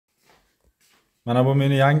Mana bu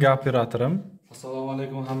meni yangi operatorim. Assalomu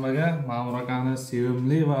alaykum hammaga. Ma'mur akani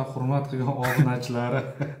sevimli va hurmat qilgan obunachilari.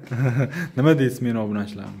 Nima deysiz meni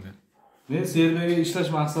obunachilarimga? Men Serbiyaga ishlash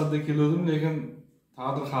maqsadida keldim, lekin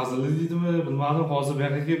taqdir hazili deydimi, bilmadim. Hozir bu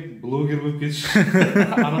yerga kelib bloger bo'lib ketish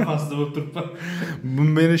arafasida bo'lib turibman. Bu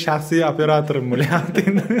meni shaxsiy operatorim bo'lyapti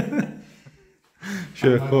endi. Shu,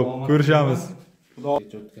 xo'p, ko'rishamiz.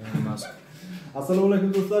 Assalomu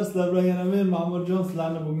alaykum do'stlar, sizlar bilan yana men Ma'murjon.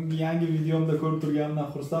 Sizlarni bugungi yangi videomda ko'rib turganimdan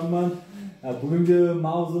xursandman. Bugungi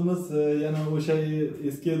mavzumiz yana o'sha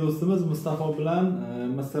eski do'stimiz Mustafa bilan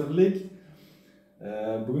Misrlik.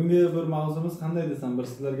 Bugungi bir mavzumiz qanday desam, bir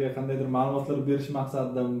sizlarga qandaydir ma'lumotlar berish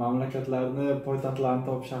maqsadida mamlakatlarni, poytaxtlarni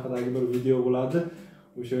topish haqidagi bir video bo'ladi.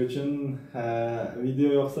 O'sha uchun video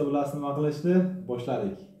yoqsa bilasizmi nima qilishni?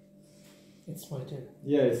 Boshladik. It's my turn.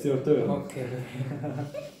 Yeah, it's your turn. Okay.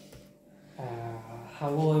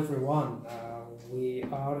 Hello everyone. We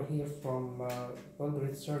are here from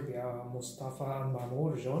Belgrade, Serbia, Mustafa and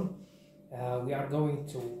Ma'murjon. We are going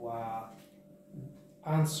to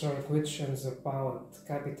answer questions about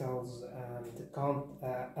capitals and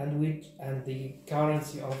the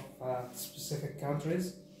currency of specific countries.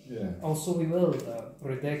 Yeah. Also, we will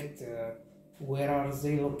predict where are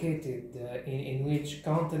they located, in which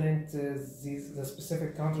continent the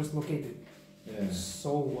specific country is located. Yeah.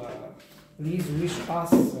 So please wish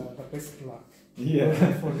us the best luck. Yeah.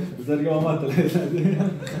 Bizlarga omad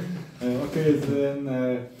tilayman. Okay, then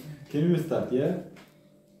can you start, yeah?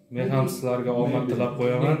 Men ham sizlarga omad tilab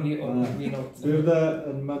qo'yaman. Maybe or maybe not. Bu yerda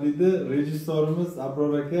nima deydi? Rejissorimiz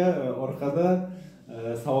Abror aka orqada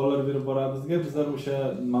savollar berib borabizga. Bizlar o'sha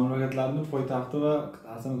mamlakatlarning poytaxti va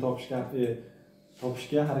qit'asini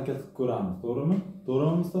topishga harakat qilib ko'ramiz. To'g'rimi?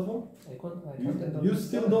 To'g'rimi, Mustafa? You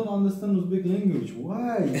still don't understand Uzbek language.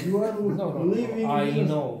 Why? You are living. I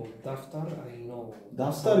know daftar. I know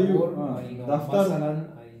Daftar. You. I know Daftar. masalan.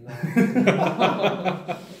 I know.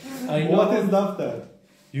 I know. What is daftar?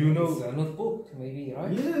 You know. It's a notebook, maybe,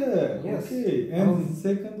 right? Yeah. Yes. Okay. And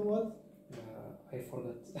second what? I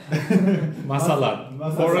forgot. Masalan.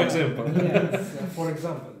 For example. Yes. For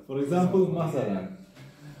example. For example, masalan.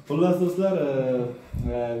 Xullas do'stlar,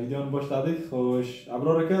 videoni boshladik. Xo'sh,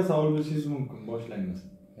 Abror aka savol berishingiz mumkin. Boshlaymiz.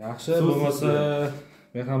 Yaxshi, bo'lmasa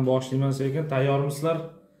men ham boshlayman sekin. Tayyormisizlar?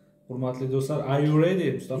 Hurmatli do'stlar, are you ready,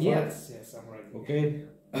 Mustafa? Yes, I'm ready. Okay.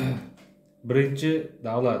 Birinchi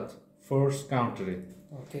davlat, first country.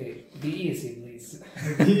 Okay, be easy, please.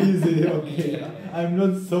 Easy, okay. I'm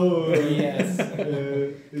not so Yes.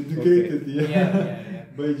 educated Yeah.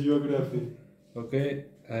 by geography. Okay.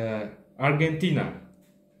 Argentina.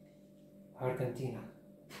 Argentina.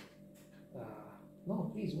 No,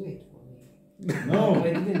 please wait for me. No. I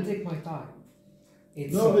didn't take my time.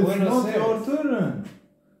 It's No, it's Buenos not your Aires. turn.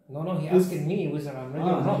 No, he asked me whether I'm ready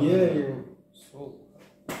or not. Yeah. So,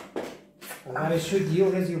 why should you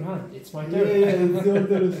raise your hand? It's my turn. Yeah, it's your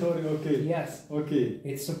turn. Sorry. Okay. Yes, Okay.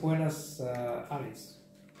 it's Buenos Aires.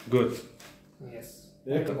 Good. Yes.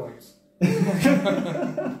 Yeah. Like the boys.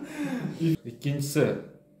 İkincisi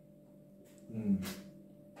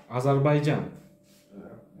Azerbaycan.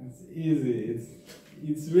 It's easy.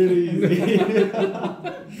 It's very easy.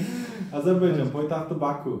 Azerbaycan poytaxti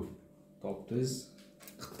Baku. Topdingiz.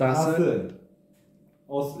 Qit'asi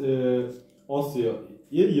Osiyo.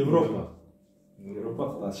 Yevropa. Yevropa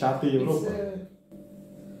qit'asi. Sharqiy Yevropa.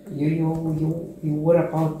 You were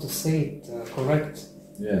about to say it correct.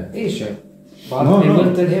 Yeah. Asia. But No, I no.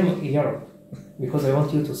 will tell him Europe because I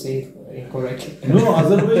want you to say it incorrectly. No,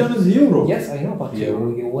 Azerbaijan is Europe. Yes, I know, but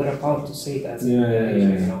you were about to say it as Yeah, Asia,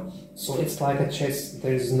 yeah. you know. So it's like a chess.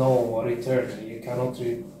 There is no return.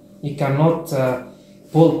 You cannot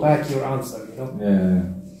pull back your answer. You know.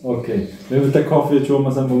 Yeah. Okay. Men bitta kofe ichib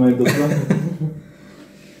olmasam bo'lmaydi do'stlar.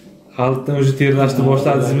 Xalqni o'zi terlashni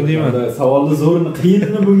boshladingizmi deyman. Savolni zo'rini,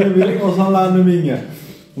 qiyinini bunga bering, osonlarini menga.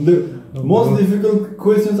 Unda most difficult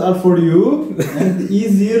questions are for you and the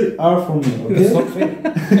easier are for me. Okay? It's not fair.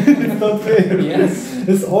 It's not fair. Yes.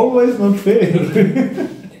 It's always not fair.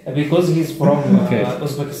 Because he's from Okay.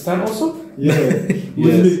 Uzbekistan also. Yeah.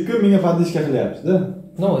 Yes. O'zbekka menga fadishka qilyapsiz-da.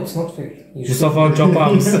 No, it's not fair. You should- Mustafani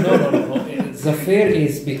chopamiz. No. The fair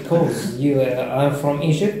is because I'm from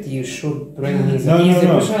Egypt. You should bring me the No, easy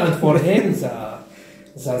no. question, and for him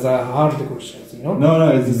the hard questions. You know. No,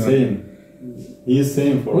 it's the same. He is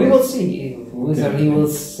same for We us. will see whether he will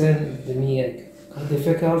send me a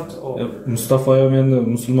difficult or. Mustafa ham endi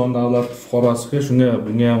musulmon davlat fuqarosiga shunga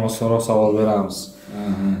bunga ham osonroq savol beramiz.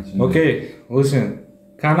 Okay, listen.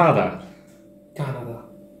 Kanada. Canada.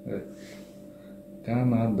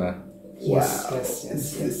 Kanada. Yes.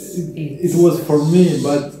 It was for me,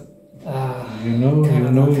 but You know.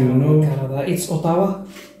 Canada. It's Ottawa.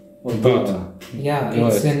 Ottawa. Yeah,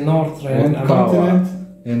 Right. it's in Northern Continent.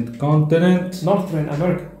 And continent. Northern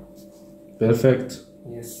America. Perfect.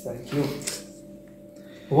 Yes, thank you.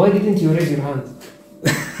 Why didn't you raise your hand?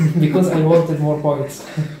 Because I wanted more points.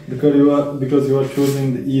 Because you are choosing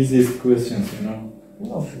the easiest questions, you know.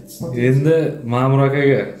 No, it's not. Endi Ma'mur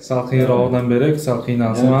akaga sal qiyinrog'idan berak, sal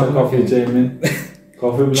qiynalsin. Yana bitta kofe ichaymen.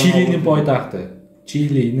 Kofe bilan Chilining poytaxti.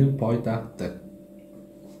 Chilining poytaxti.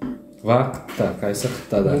 Vaqtda qaysi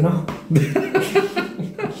qit'ada? You know?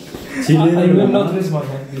 Chili I will not raise my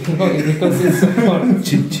hand because it's important.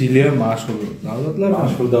 Chili mashhur davlatlar.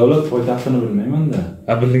 mashhur davlat poytaxtini bilmayman-da.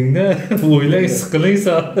 Bilingda, o'ylang,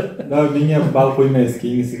 siqilingsan. Da menga bal qo'ymaysiz,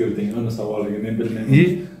 keyingisiga o'ting. Uni savoliga men bilmayman.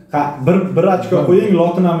 Ha, bir ochko qo'ying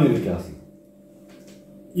Lotin Amerikasi.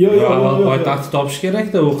 Yo'q. Poytaxtni topish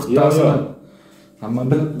kerak-da, u qit'asini. Hamma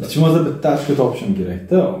biladi. Hech bo'lmasa bitta ochko topishim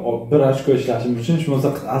kerak-da. Bir ochko ishlashim uchun hech bo'lmasa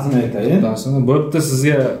qit'asini aytayin. Qit'asini bo'pti,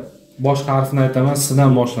 sizga boshqa harfni aytaman,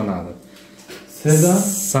 S'dan boshlanadi.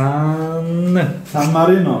 S'dan? San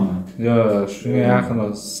Marinomi? Yo'q, shunga yaqin.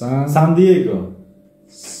 San Diego.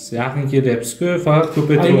 Yaqin kelyapsiz-ku, faqat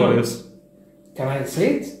ko'paytirib yuboryapsiz. Can I say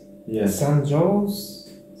it? Yes. San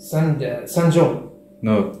Joe.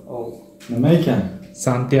 No. Oh. Nima ekan?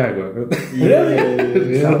 Santiago.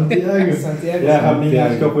 Santiago. Ya, menga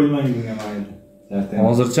ochko qo'ymang bunga mayli.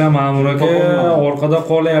 Hozircha Ma'mur aka orqada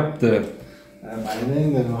qolyapti. Mayli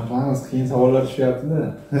endi nima qilamiz, qiyin savollar tushyapti-da.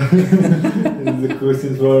 The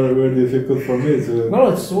questions were very difficult for me. No,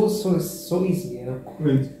 it's so easy, you know.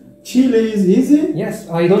 Chile is easy? Yes,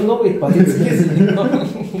 I don't know it, but it's easy. You know?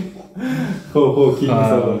 Keyin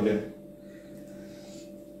savolga.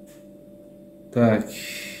 Tak.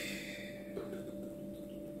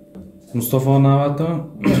 Mustafa navbatmi?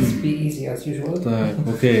 Yes, be easy as usual. Tak,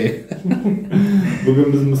 okay. Bugun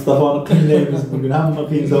biz Mustafoni qiynaymiz. Bugun hamma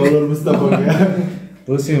qiyin savollar Mustafaga.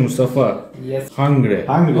 Listen, Mustafa. Yes. Hungry.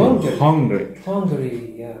 Hungry,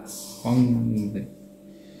 yes. Hungry.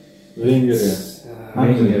 Vengriya.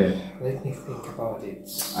 Hungry. Let me think about it.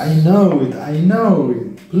 I know it.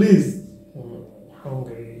 Please.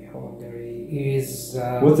 Hungary is...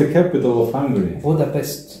 What's the capital of Hungary?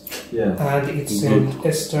 Budapest. Yeah. And it's in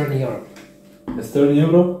Eastern Europe. Eastern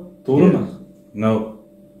Europe? To'g'rimi? No.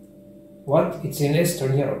 What? It's in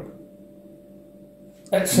Eastern Europe.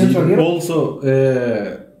 Central Europe? Also,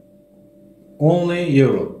 only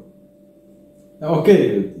Europe. Okay,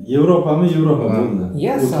 Yevropami bo'ldi.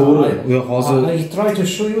 Yes, Hozir I try to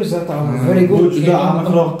show you that I'm very Bu good. juda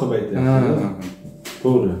aniqroq qilib aytyapsiz.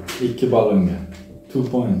 To'g'ri. 2 ballonga. 2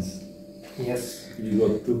 points. Yes. You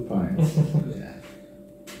got 2 points.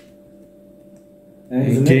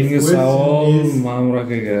 keyingi savol Ma'mur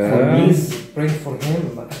akaga. Please bring for him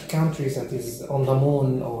a country that is on the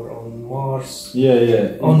moon or on Mars.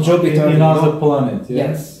 Yeah. On Jupiter. In another planet. Yeah.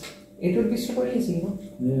 Yes. It will be super easy, you know.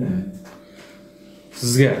 Yeah.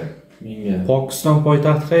 Sizga Menga. Pokiston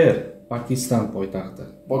poytaxti qayer? Pakiston poytaxti.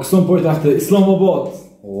 Pokiston poytaxti Islomobod.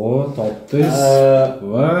 Topdingiz.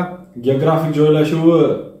 Va Geografik joylashuvi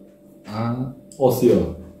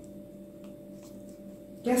Osiyo.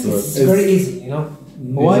 Yes, it's very easy, you know.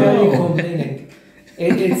 Why are you complaining?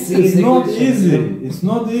 It's not easy. It's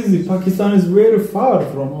not easy. Pakistan is very far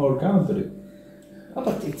from our country. Oh,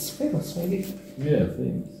 but it's famous, maybe. Yeah,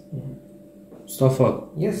 famous. Mustafa.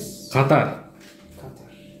 Yes. Qatar.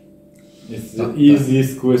 It's the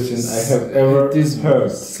easiest question I have ever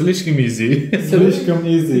heard. Slishkim easy. Slishkim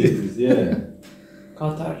easy. Yeah.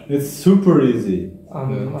 Qatar. It's super easy.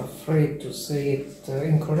 I'm afraid to say it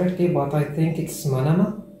incorrectly, but I think it's Manama.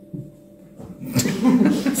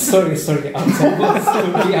 sorry, I'm supposed to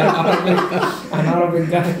be an Arabic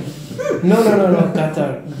guy. No,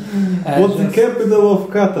 Qatar. What's the capital of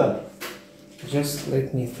Qatar? Just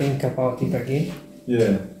let me think about it again.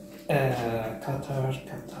 Yeah. Qatar,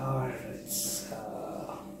 it's...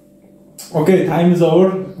 Okay, time is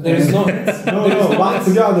over. There is no... Vaqt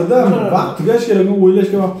tugadi, vaqt tugash kerak,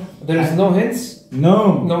 o'ylashga vaqt. There is no hints?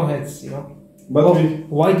 No hints, you know. But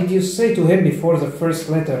why did you say to him before the first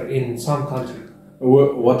letter in some country?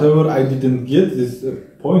 Whatever I didn't get is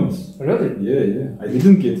points. Really? Yeah. I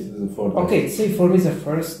didn't get the fourth. Okay, say for me the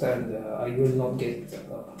first and I will not get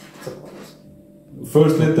the points.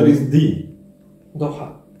 First letter is D. Doha.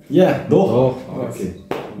 Yeah, Doha. Okay.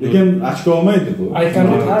 Lekin ochko olmaydi bu. I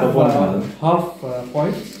cannot have half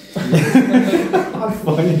point. Half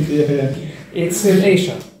point, yeah. It's in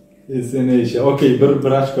Asia. It's in Asia. Okay,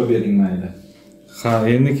 bir ochko bering mayli. Ha,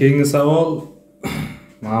 endi keyingi savol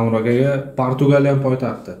Ma'mur akaga Portugaliya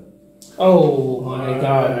poytaxti. Oh my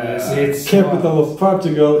god, it's capital of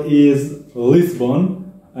Portugal is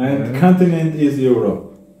Lisbon and continent is Europe.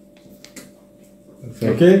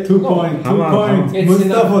 Okay, 2 point. It's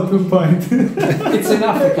Mustafa 2 point. It's in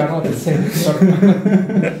Africa, not the same. Sorry.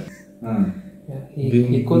 Yeah,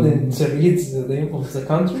 he couldn't read the name of the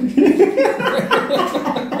country.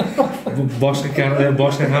 Boshqa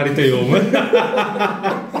xarita yo'qmi?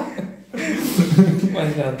 My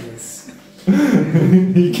goodness.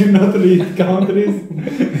 He cannot read countries.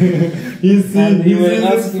 He's And he will seeing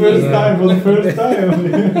ask this first me- time for the first time.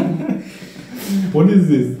 What is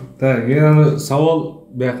this? Tak, yana savol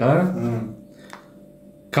bu yoqqa.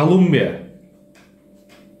 Kolumbiya.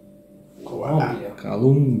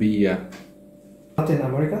 Kolumbiya. Latin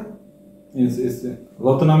America? Is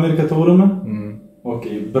Latin America to'g'rimi?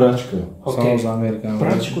 Okay, bir ochko. Okay. South America.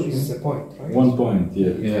 Branchko is the point, right? 1 point,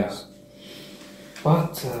 yeah. Yes.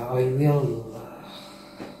 But I will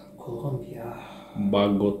Colombia.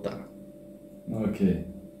 Bogota. Okay.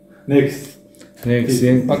 Next. Next.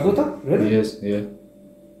 Bogota? Really? Yes, yeah.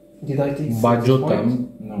 Did I take Bogota.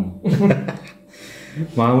 No.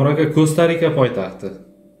 Ma'mur aka Costa Rica poytaxti.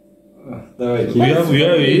 Davay. Bu ham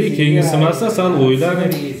keyingisi emasda sal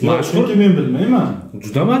o'ylaning. Mashhur. Chunki men bilmayman.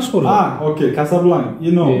 Juda mashhur. Okay, Casablanca.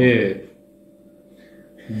 You know.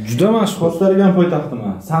 Juda mashhur. Costa Rica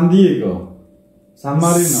poytaxtimi? San Diego. San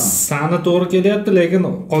Marino. Sani to'g'ri kelyapti, lekin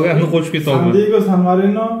qolganini qo'shib San ketolmadim. Diego, San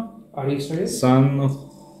Marino, Are you serious? San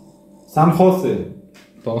Jose.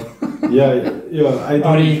 Yeah, I Are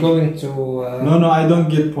don't. you going to No, I don't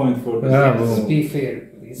get point for this. Yeah, be fair,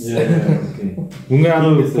 please? Yeah, okay.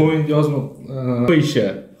 Bunga point yozma.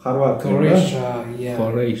 Croatia. Хорватия. Croatia, yeah.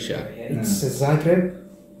 Croatia. Yeah, it's Zagreb,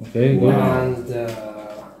 Okay, good. and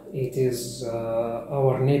it is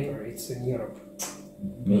our neighbor. It's in Europe.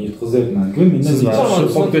 Men yutqazyapman-ku, mendan Sizlar No, shu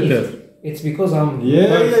it's qolib not ketadi. It's because I'm Yeah,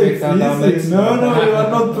 perfect it's and I'm easy. No, you are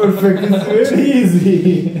not perfect. It's very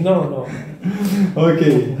easy. No.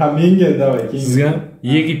 Okay, menga davay. Sizga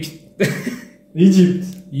Egipt. Egypt.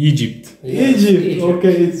 Egypt. Yes, Egypt.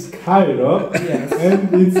 Okay, it's Cairo. Yes.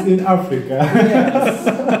 And it's in Africa.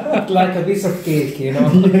 Yes. Like a piece of cake, you know.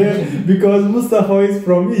 Yeah, because Mustafa is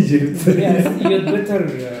from Egypt. Yes, you'd better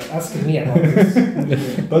ask me about this.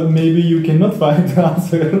 But maybe you cannot find the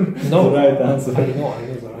answer. No, The right answer. I know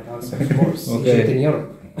the right answer, of course. Okay. Egypt in Europe.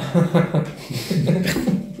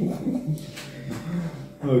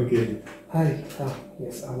 Okay. Hi.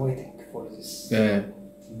 Yes, I'm waiting for this.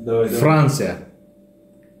 Давай. Fransa.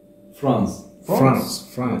 France.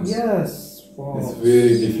 France. Yes. It's France.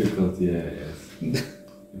 very difficult. Yeah, yes.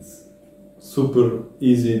 It's super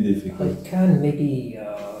easy I difficult. can maybe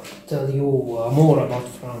tell you more about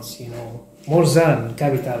France, you know, more than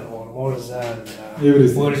capital or more than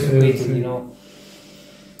Everything. where it's located, you know.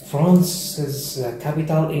 France's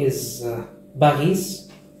capital is Paris.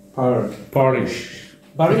 Paris.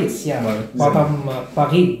 Paris, yeah. But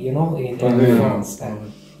Paris, you know, in Paris. France.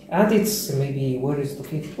 And it's maybe where is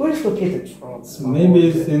located? Where is located France? Maybe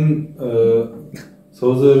it's in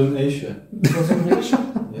Southern Asia. Southern Asia?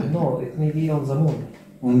 Yeah. No, it may be on the moon.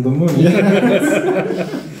 On the moon. Yeah.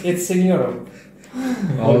 It's in Europe.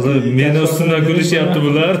 Hozir meni ustimdan kulishyapti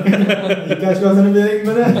bular. Kashkasini bering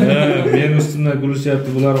buni. Meni ustimdan kulishyapti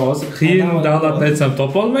bular hozir. Qiyin davlatni aytsam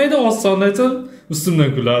topolmaydi, osonni aytsam ustimdan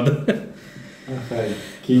kuladi.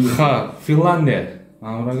 Ha, Finlandiya.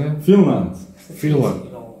 Ma'mur aka? Finland. Finland.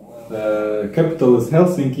 You know, Capital is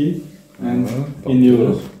Helsinki and in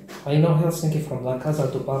Europe. I know Helsinki from La Casa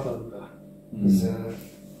de Papel.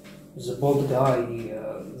 The bald guy,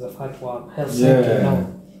 the fat one. Helsinki, Yeah. you know.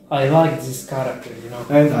 I like this character, you know.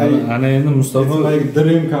 And Ana endi it's Mustafa like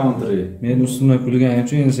dream country. men ustimdan kulganim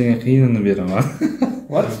uchun endi senga qiyinini beraman.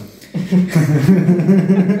 What?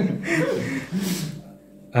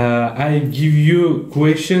 I give you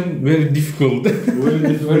question very difficult. Very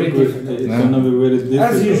difficult. Very difficult. It's gonna be very difficult.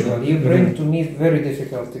 As usual, you bring to me very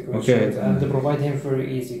difficult questions Okay. and provide him very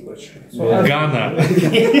easy questions. So Yeah. Ghana.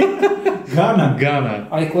 Ghana.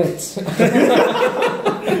 I quit.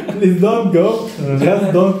 Please don't go. Just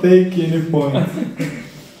don't take any point.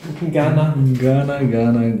 Ghana.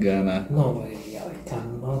 Ghana. No way, I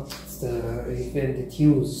cannot even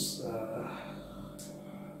use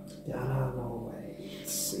Ghana. No way.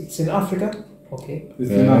 It's in Africa. Okay.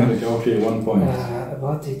 It's in Africa. Okay, 1 point.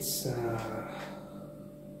 But it's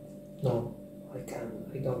no, I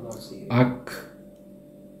don't know. See.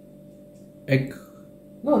 Ek.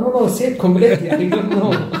 No. Say it completely. I don't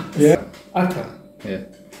know. Yeah. Accra. Yeah.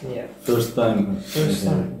 Yeah. First time. First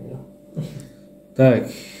time. You know. Tak.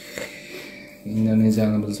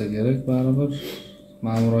 Indoneziyani bilsa kerak baribir.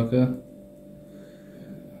 Ma'mur aka.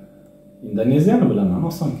 Indoneziyani bilaman,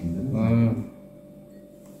 osonki.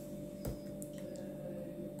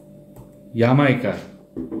 Yamayka.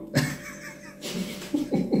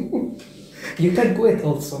 You can quit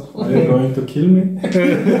also. Are you going to kill me?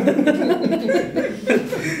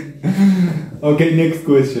 Okay, next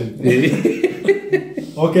question.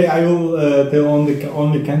 Okay, I will tell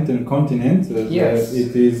only continent. Yes.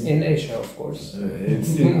 It is. In Asia, of course.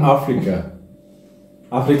 It's in Africa.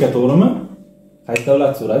 Africa to'g'rimi? Qaysi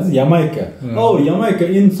davlat so'radingiz? Jamaica. Oh, Jamaica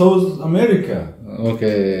in South America.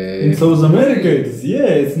 Okay. In South America it is.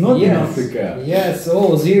 Yeah, it's not in Yes. Africa. Yes.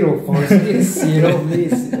 Oh, 0 for this.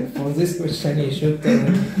 Please. For this question, you should tell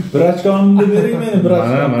me. Bir ochkomni bering meni, bir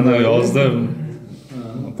ochko. Mana yozdim.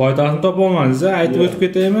 Poytaxtni topolmadingiz, aytib o'tib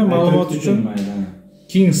ketaymi ma'lumot uchun?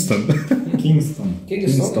 Kingston. Kingston.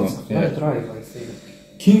 Kingston. Yeah. Drive, I think.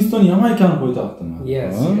 Kingston Jamaikani poytaxtimi?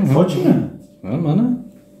 Yes. Sochmi? Ha, mana.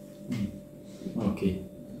 Okay.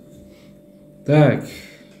 Tak.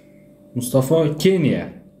 Mustafa, Kenya.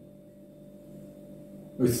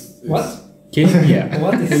 What? Kenya.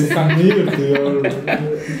 What is It's near to your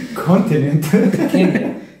continent. Kenya?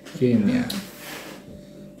 Kenya.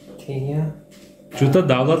 Kenya. Juda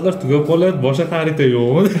davlatlar tugab qolyapti, boshqa xarita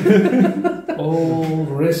yo'qmi? All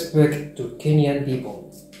respect to Kenyan people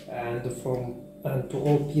and to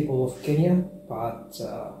all people of Kenya, but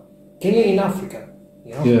Kenya in Africa,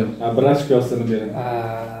 you know. Yeah. Bir ochkosini bering.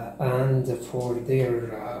 And for their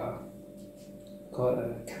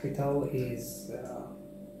capital is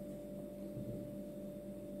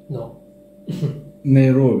no.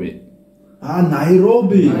 Nairobi. Ah,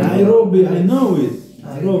 Nairobi. Nairobi. I know it.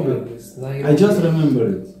 Nairobi. I just remember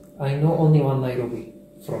it. I know only one Nairobi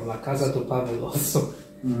from La Casa de Papel also.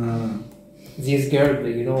 This girl,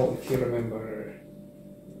 you know, if you remember.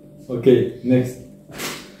 Okay, next.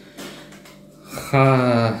 Ha,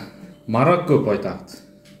 Morocco poytaxt.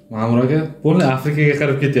 Ma'mur aka, bo'ldi Afrikaga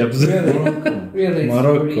qarab ketyapmiz. Really, it's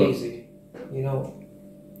Morocco. very easy, you know.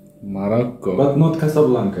 Morocco. But not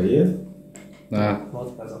Casablanca, yes? Ha. Not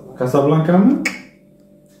Casablanca. Casablancami?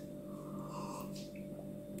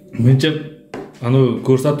 Mencha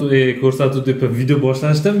ko'rsatuv deb video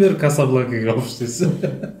boshlanishidan beri Casablancaga yopishdingiz.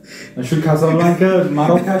 Shu Casablanca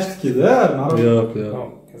Marokashniki-da. Yo'q. No,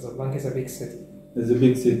 Casablanca is a big city. It's a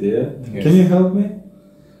big city, yeah? Yes. Can you help me?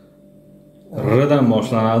 Rdan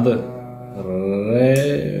boshlanadi.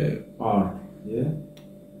 R, yeah?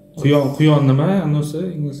 Quyon nima? Anisi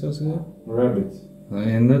inglizchasiga? Rabbit.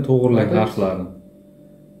 Endi to'g'rilang harflarni.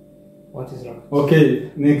 What is Rabat? Okay,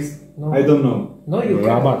 next. No. I don't know. No, you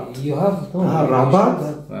Rabat. You have no. Ah, you Rabat? should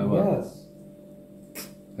have- Rabat. Yes.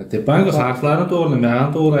 Tepangi harflarni to'g'rilang,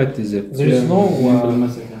 men to'g'ri aytdingiz. There is no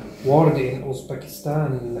bilmas ekan. word in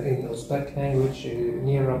Uzbekistan in Uzbek language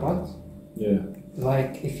near Rabat. Yeah.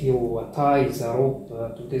 Like if you tie the rope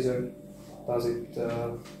together, does it?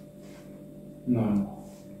 No.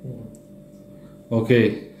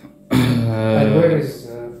 Okay. And where is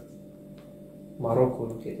Morocco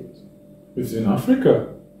located? It's in Africa.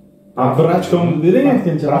 Bir ochkomni bering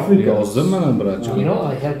aytgancha Afrika. Yozdim mana bir ochko. You know,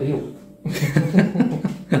 I help you.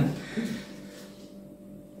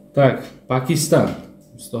 Tak, Pakistan.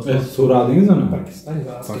 Mustafa. So'radingiz uni? Pakistan,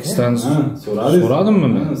 you ask Pakistan so'radingiz. so'radimmi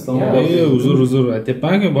men? Islomobod. Uzr.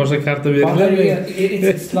 Aytyapman-ku, boshqa karta But beringlar.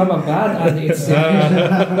 it's Islamabad and it's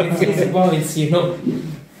it's points, you know.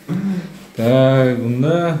 Tak,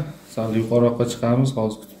 unda sal yuqoriroqqa chiqamiz,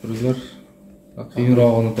 hozir kutib turinglar.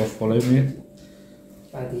 Qiyinrog'ini topib qolay men.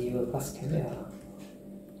 And you will ask me.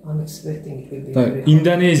 I'm expecting it will be. Tak, very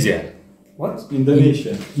Indoneziya. What?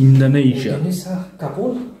 Indonesia. Indonesia. Indonesia,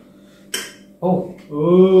 Kabul. Oh.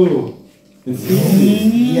 Oh. It's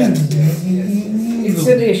Yes. It's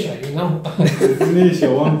in Asia, you know. Indonesia,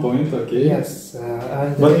 1 point, okay. Yes.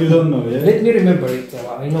 And But you don't know, yeah? let me remember it.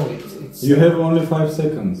 I know it. It's You have only 5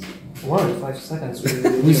 seconds. 5 seconds.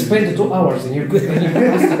 We spent 2 hours in your question, you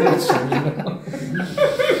know.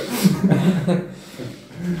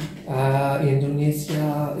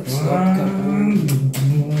 Indonesia, it's not Kabul.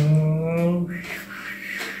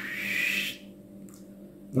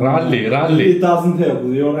 Rally. It doesn't help.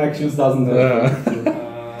 Your actions doesn't help.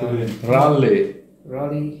 Rally.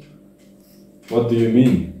 Raleigh. What do you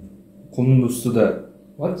mean? Qumning ustida.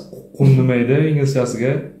 What? Qum nima edi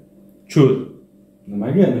inglizchasiga? Cho'l.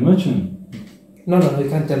 Nimaga? Nima uchun? No, you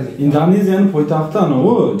can't tell me. Indoneziyaning poytaxti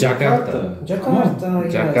anavi Jakarta. Jakarta,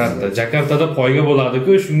 yes. Jakartada poyga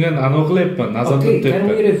bo'ladi-ku, shunga aniq qilyapman. Nazarda Okay, can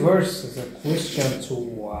we tutayapman. reverse the question to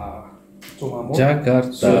Mahmoud?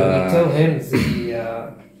 Jakarta. So we tell him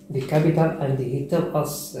the capital and he tell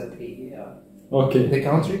us Okay. the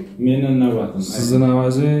country. Meni navbatim. Sizni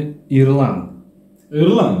navazi Irland.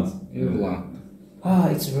 Irland.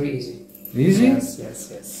 It's very easy. Easy?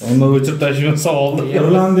 Yes. Unda o'chirib tashlayman savolni.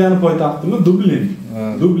 Irlandiyani poytaxtimi? Dublin.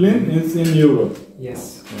 Dublin is in Europe.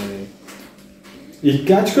 Yes.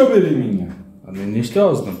 Ikki ochko bering menga. Men nechta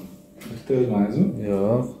yozdim? Bitta yozmaysizmi?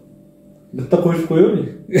 Yo'q. Bitta qo'shib qo'yavering.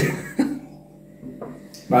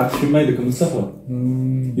 Men tushunmaydi-ku Mustafa.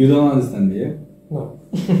 You don't understand, yeah? No.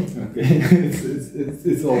 Okay.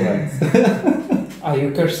 It's all right. Are you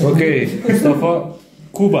cursing? Okay, Mustafa.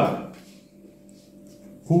 Cuba.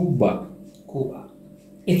 Cuba. Cuba.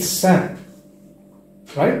 It's San.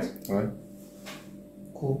 Right? Right.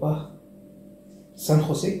 Cuba. San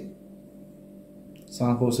Jose.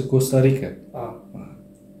 San Jose, Costa Rica. Ah.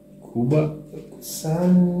 Cuba.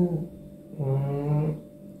 San.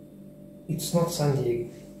 It's not San Diego.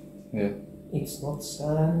 Yeah. It's not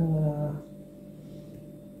San.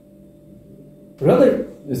 Really?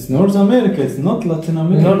 It's North America, it's not Latin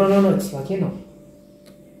America. No. It's Latino.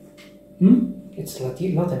 It's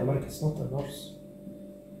Latin America. It's not the North.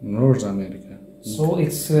 North America. So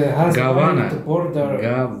it's has Havana. a direct border.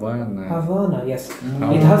 Havana. Havana, yes.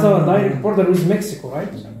 It has a direct border with Mexico,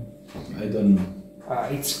 right? I don't know.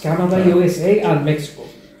 It's Canada, USA, and Mexico.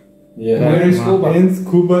 Yeah. Where is Cuba? And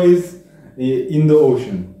Cuba is in the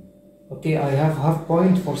ocean. Okay, I have half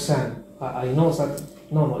point for San. I know that.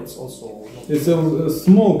 No, it's also. It's a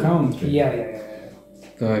small country. Yeah.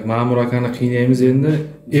 Tak, Ma'mur akani qiynaymiz endi.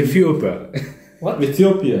 Ethiopia. What?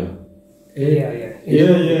 Ethiopia. Yeah.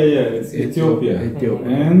 It's Ethiopia. Ethiopia.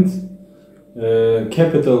 And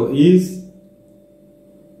capital is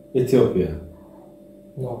Ethiopia.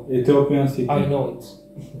 No, Ethiopian city. I know it.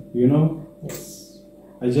 You know? Yes.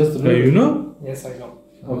 I just read. You know? Yes, I know.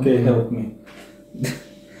 Okay, help me.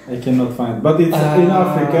 I cannot find. But it's in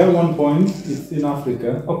Africa. 1 point. It's in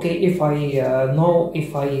Africa. Okay, if I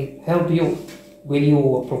if I help you, will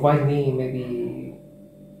you provide me maybe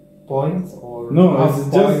point or No, half it's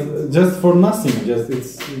point? just for nothing.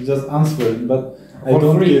 It's just answered. But I For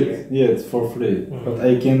don't free. get. Yeah, it's for free. But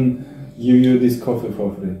I can give you this coffee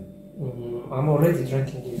for free. I'm already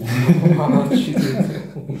drinking it. How much you do?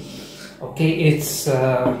 Okay, it's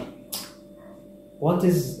what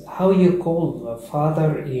is how you call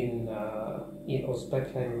father in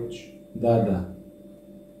Uzbek language? Dada.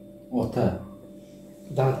 Ota.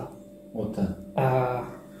 Dada. Ota.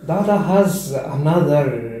 Dada has another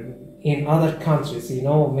in other countries,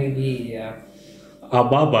 maybe.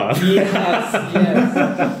 Ababa. Yes.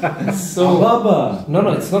 So Ababa.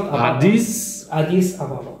 no, it's not Ababa. Addis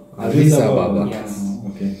Ababa. Addis Ababa. Yes.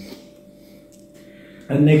 Okay.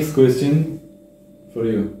 And next question for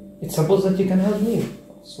you. It's supposed that you can help me.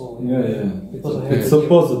 So Yeah. Because I It's have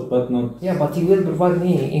supposed, but not. Yeah, but you will provide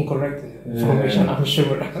me incorrect information, I'm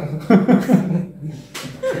sure.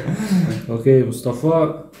 Okay,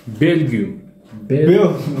 Mustafa. Belgium.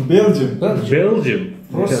 Belgium. Belgium.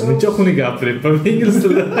 Brussels. Necha xunuk gapiryapman ingliz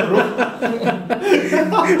tilida.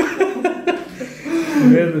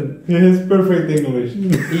 He has perfect English.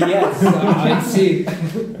 Yes, I see.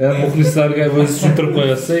 Muxlislarga o'zi tushuntirib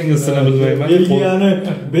qo'yasiz, ingliz tilini bilmayman. Belgiani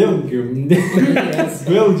Belgium. Yes.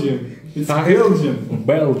 Belgium. It's Belgium.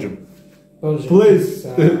 Belgium. Belgium. Please,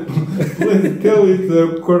 It's, please tell it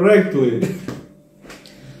correctly.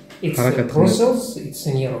 it's Harakat Brussels, it's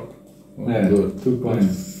in Europe. Yeah, Good. 2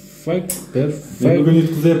 points. Men Perfect. bugun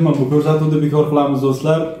yutqazyapman, bu ko'rsatuvda bekor qilamiz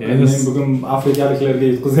do'stlar. Men bugun afrikaliklarga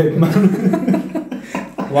yutqazyapman.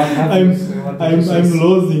 What happens? I'm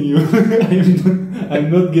losing you. I'm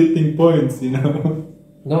not getting points,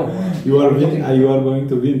 No. You are going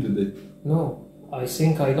to win today. No, I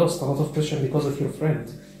think I lost a lot of questions because of your friend.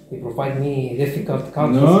 He provide me difficult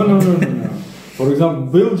countries. No. For example,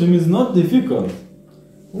 Belgium is not difficult.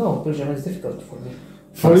 No, Belgium is difficult for me.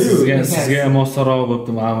 For you. Sizga ham osonroq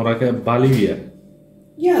bo'libdi, Ma'mur aka. Boliviya.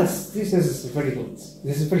 Yes, this is very good.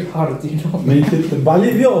 This is very hard, Men ketdim.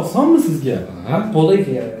 Boliviya osonmi sizga?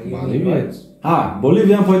 Bolivia, you mean, Bolivia. right? Ha,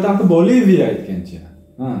 Boliviyaning poytaxti Boliviya aytgancha.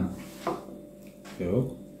 Ha. Yo'q.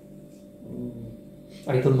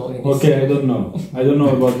 I don't know anything. Okay, I don't know. I don't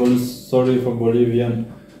know about Bolivia. Sorry for Bolivian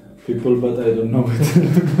people, but I don't know it.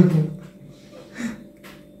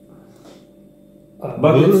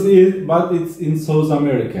 But it's in South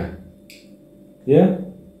America. Yeah?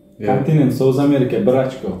 Continent, South America,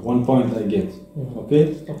 Brachko. 1 point I get.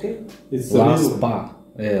 Okay? Okay. It's La real- Paz.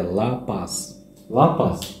 La Paz. La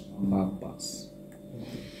Paz. La Paz.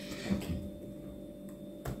 Okay.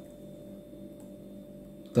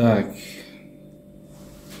 Tak.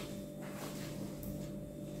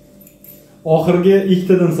 Oxirgi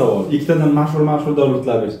ikkitadan savol. Ikkitadan mashhur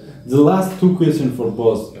davlatlar berish. The last 2 questions for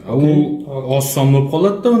both. U oson bo'lib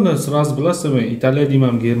qoladi-da, unda sразу bilasizmi? Italiya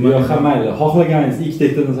deyman, Germaniya. Yo'q, mayli. Xohlaganingiz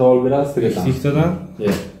ikkitadan savol berasiz, tegadi. Ikkitadan?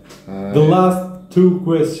 Yeah. The last 2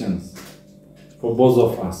 questions for both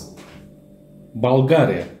of us.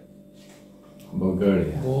 Bolgariya.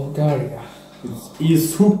 Bulgaria. Bulgaria. It's a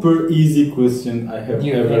super easy question I have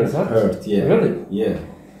You ever think that? heard. Yeah. Really? Yeah.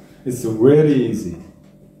 It's very easy.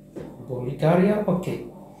 Bulgaria, okay.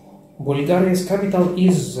 Bulgaria's capital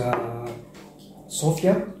is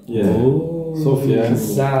Sofia. Yeah. Oh. Sofia.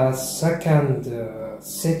 The second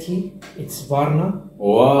city, it's Varna.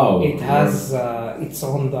 Wow. It has, it's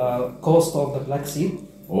on the coast of the Black Sea.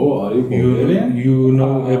 Oh, are you Bulgarian? You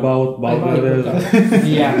know about Bulgaria.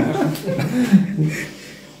 Yeah.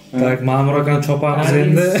 Tak, ma'mur akani chopamiz And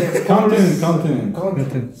endi. it's, Continent.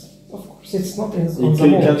 continent. Of course, it's not on the Ikki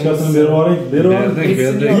moon. kachkasini berib yuboring. Berdik, It's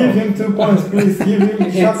berdik. in Give him 2 points, please. Give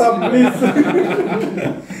him. Shut up, please.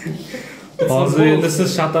 Hozir endi siz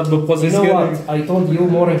shut up bo'lib You qolsangiz know kerak. what? I told you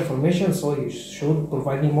more information, so you should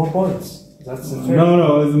provide me more points. That's the fair.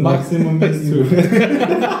 No, it's maximum is 2.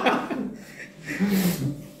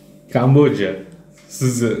 Kamboja.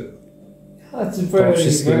 Sizni That's very,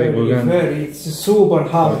 Topshingiz kerak very, bo'lgan. very, it's super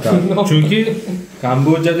hard. You know? Chunki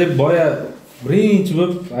Kamboja deb boya birinchi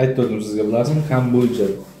bo'lib aytdim sizga, bilasizmi? Kamboja.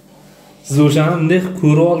 Siz o'shani bunday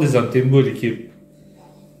ko'rib oldingiz ham tem bo'ldi kelib.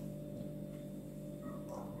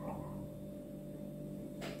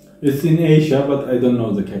 It's in Asia, but I don't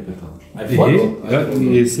know the capital. I forgot.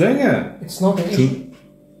 Eslanga. It's not in Asia.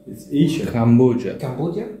 It's Asia. Kamboja.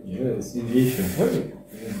 Cambodia? Yeah, it's in Asia. Really?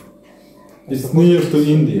 It's near to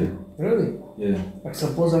India. Really? Yeah. I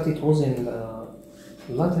suppose that it was in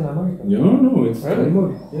Latin America. No, it's Really?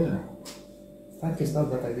 Cambodia. Yeah. Fact is not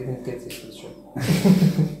that I didn't get this for sure.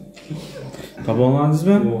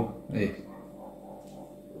 Toponladingizmi? Yeah. Ey.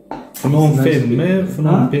 Phnom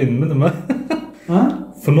Penhmi nima? Huh?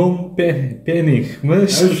 Phnom Penhmi?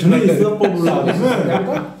 Shuni eslab qolibsizmi?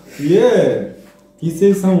 Yeah. He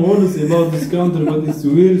says some words about this country, but it's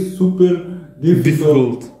very super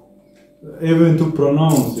difficult even to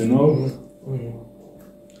pronounce, you know?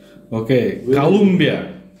 Okay, Kolumbiya.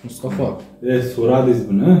 Mustafa. Yes, so'radingiz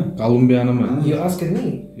buni. Kolumbiyanimi? You asked me.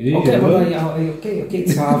 Yeah, Okay, yeah. but okay.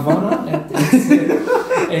 It's Havana and it's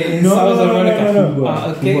in South America. No.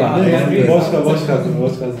 Okay,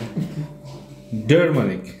 Boshqasi.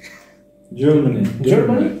 Germany. Germany?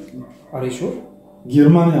 Are you sure?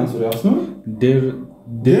 Germaniyani so'rayapsizmi?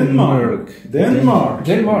 Denmark.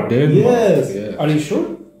 Denmark. Yes. Yeah. Are you sure?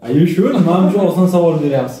 Are you sure? Mana shu oson savol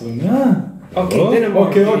beryapsiz bunga. Okay, Oh,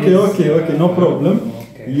 Denmark. Okay, no problem.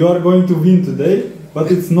 Okay. You are going to win today,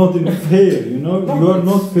 but it's not in fair, you know? No, You are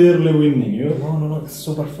not fairly winning, you. No, it's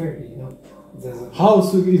super fair, you know. How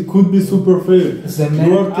it could be super fair? The You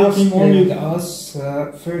man are taking asking only. us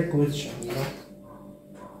fair question, you know.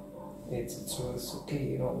 It's okay,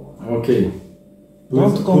 you know. Okay.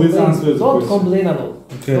 Don't complain. Please answer the Don't question. complain at all.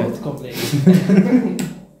 Okay. Don't complain.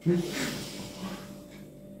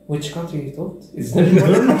 Which country you thought? It's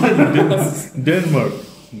Denmark.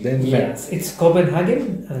 Yes, it's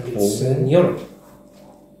Copenhagen and it's in Europe.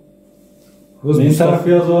 Men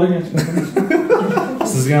tarafga yozib yuboring.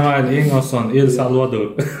 Sizga mayli eng oson El Salvador.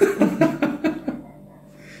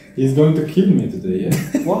 He's going to kill me today, yeah?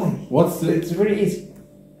 Why? What's the... It's very easy.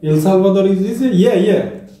 El Salvador is easy? Yeah.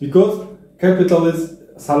 Because capital is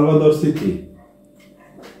Salvador City.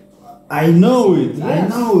 I know it.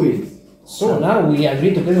 So now we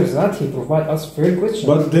agree together that he provide us fair question.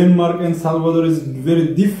 But Denmark and Salvador is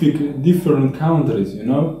very different countries, you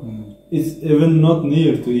know? It's even not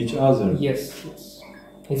near to each other. Yes.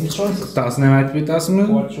 Easy choices. Tasni ham aytib ketasizmi?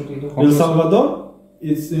 What should we do? El Salvador,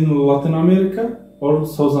 it's in Latin America or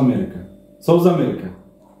South America? South America.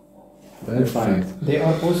 Perfect. They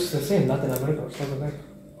are both the same, Latin America or South America.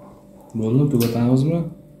 Bo'ldi, tugatamizmi?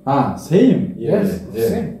 Same. Yes,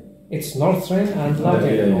 same. It's Northern and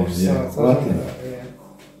Latin or South Latin. America.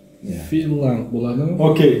 Yeah. Finland bo'ladimi?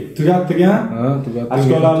 Okay, tugatdik ha? Ha, tugatdik.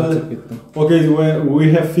 Ashkolarni. Okay,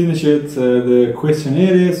 we have finished the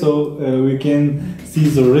questionnaire, so we can see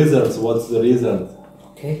the results. What's the result?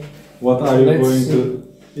 Okay. What are you Let's going see. to?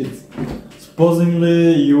 It's supposedly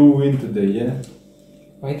you win today, yeah?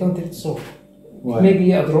 I don't think so. Why?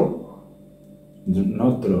 Maybe a draw.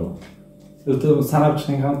 Not draw.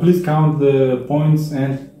 Please count the points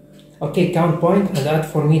and. Okay, count point and add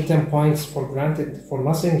for me 10 points for granted for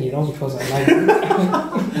nothing, you know, because I like it.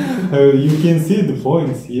 You can see the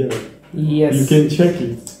points here. Yes. You can check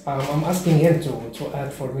it. I'm asking him to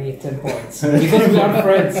add for me 10 points because we are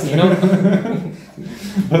friends, you know.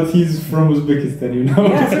 But he's from Uzbekistan, you know.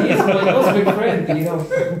 Yes, he is my Uzbek friend, you know.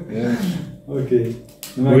 Yeah. Okay.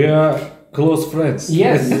 We are close friends.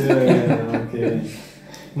 Yes. Yeah, okay.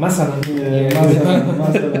 Masalan.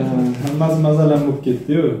 Masalan bo'lib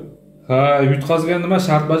ketdi-yu. Ha, yutqazgan nima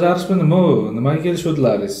shart bajarishmi nima u? Nimaga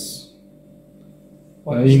kelishuvdilaringiz?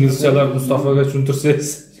 inglizchalar Mustafoga tushuntirsangiz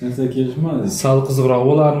hech narsa kelishmadi. sal qiziqroq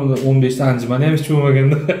bo'larmidi. 15 ta anjumani ham hech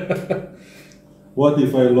bo'lmaganda. What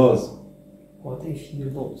if I lost? What if you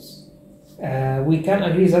lose? We can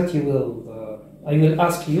agree that you will. I will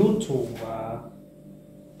ask you to.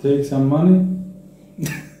 Take some money?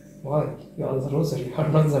 Why? You are the loser. You are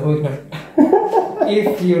not the winner.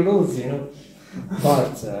 If you lose, you know.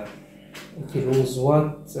 But if you lose,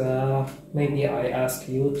 what? Maybe I ask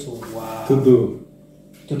you To do.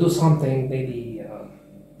 to do something. Maybe.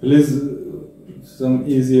 Please, some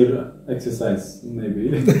easier exercise, maybe.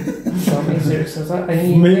 Some easier exercise. I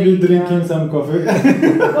mean, Maybe drinking some coffee.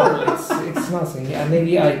 No, it's nothing.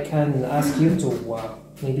 Maybe I can ask you to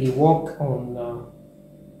maybe walk on.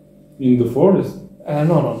 In the forest?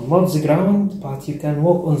 No, not the ground, but you can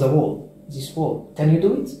walk on the wall. This wall. Can you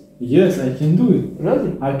do it? Yes, I can do it.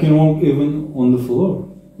 Really? I can walk even on the floor.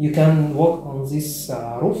 You can walk on this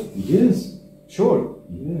roof? Yes. Sure.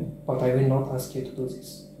 Yeah. But I will not ask you to do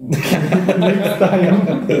this. Next time.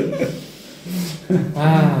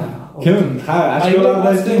 Okay. I will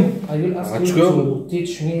ask Kim? you to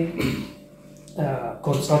teach me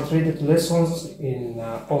concentrated lessons in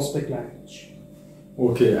Uzbek language.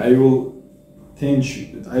 Okay, I will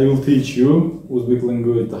teach you Uzbek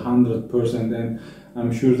language 100%, and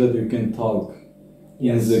I'm sure that you can talk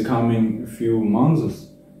in the coming few months.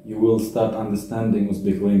 You will start understanding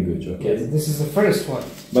Uzbek language. Okay. Yes, this is the first one.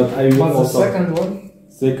 But I will But the also. second one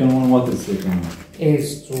Second one. What is second one? is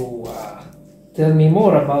to tell me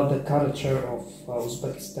more about the culture of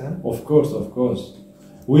Uzbekistan. Of course.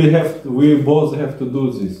 We both have to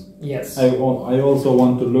do this. Yes. I also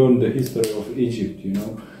want to learn the history of Egypt. You know,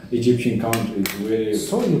 Egyptian country is very.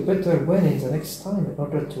 So you better win in the next time in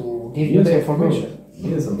order to give you Yes, the of information.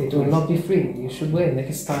 Yes, of It course. will not be free. You should win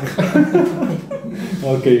next time.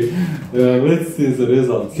 Okay, let's see the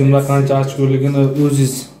results. Kimda qancha ochko'ligini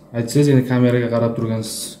o'zingiz aytsangiz, endi kameraga qarab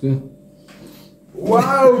turgansiz-ku.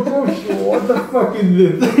 Wow, gosh, what the fuck is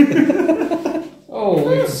this? Oh,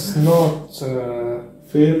 it's not.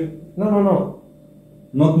 Fair? No.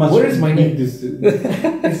 Not much. Where is my name? This.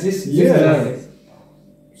 Is this? Yeah.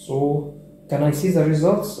 So, can I see the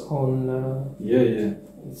results on? Yeah.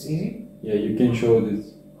 It's easy. Yeah, you can show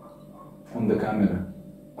this on the camera.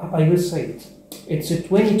 I will say it. It's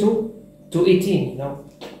 22 to 18. You know.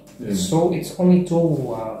 Yeah. So it's only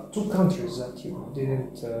two countries that you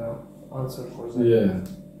didn't answer for that. Yeah.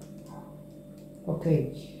 Okay.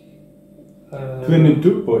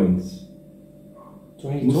 22 points.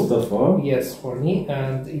 22. Mustafa. Yes, for me,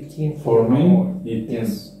 and 18 For me, Mahmoud. 18.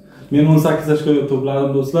 Yes. Men 18 yoshga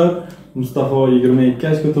to'pladim do'stlar. Mustafa 22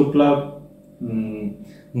 yoshga to'plab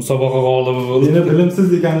Musobaqa g'olibi bo'ldi. meni bilimsiz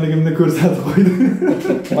ekanligimni ko'rsatib qo'ydi.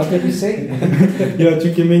 What did you say? Yo,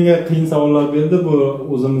 chunki menga qiyin savollar berdi. Bu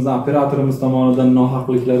o'zimizning operatorimiz tomonidan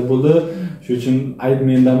nohaqliklar bo'ldi. Shuning uchun ayb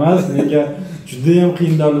menda emas. Menga juda ham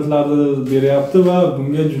qiyin davlatlarni beryapti va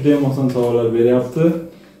bunga juda ham oson savollar beryapti.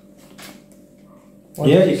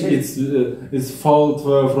 Yeah, it's fault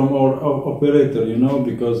from our operator, you know,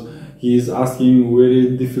 because he is asking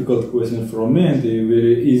very difficult question from me and a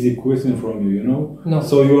very easy question from you, you know. No.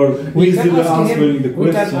 So you are easily answering the We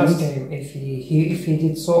can questions. ask him if he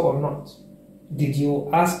did so or not. Did you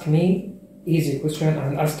ask me easy question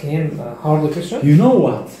and ask him hard question? You know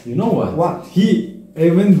what? What? He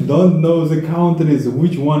even don't know the countries,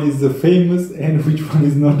 which one is the famous and which one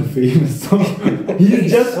is not famous. So he's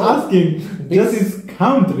just asking just his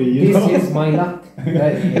country, you This know. is my luck.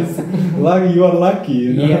 Right, yes. Like you are lucky,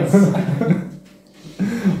 you know. Yes.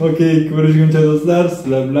 Okay, ko'rishguncha do'stlar,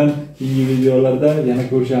 sizlar bilan keyingi videolarda yana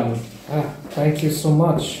ko'rishamiz. Thank you so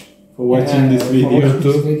much For watching this for video. watching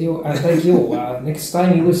this video, and thank you. Next time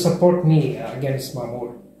you will support me against Mahmoud.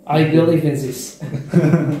 I believe in this.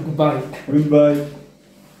 Goodbye. Goodbye.